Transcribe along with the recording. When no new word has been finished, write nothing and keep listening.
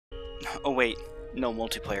Oh wait, no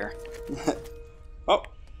multiplayer. Oh,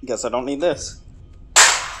 guess I don't need this.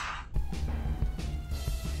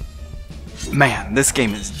 Man, this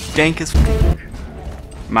game is dank as f***.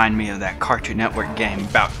 Remind me of that Cartoon Network game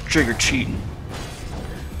about trick-or-treating.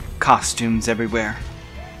 Costumes everywhere.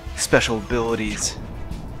 Special abilities.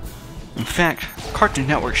 In fact, Cartoon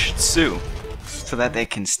Network should sue, so that they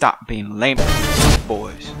can stop being lame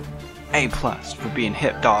boys. A+ for being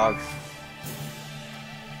hip, dog.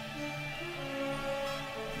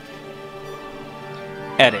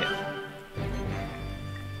 Edit.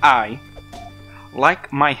 I,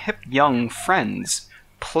 like my hip young friends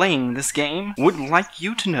playing this game, would like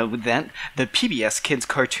you to know that the PBS Kids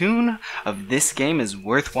cartoon of this game is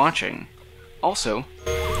worth watching. Also,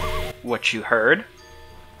 what you heard?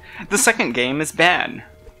 The second game is bad.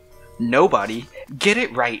 Nobody get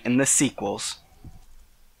it right in the sequels.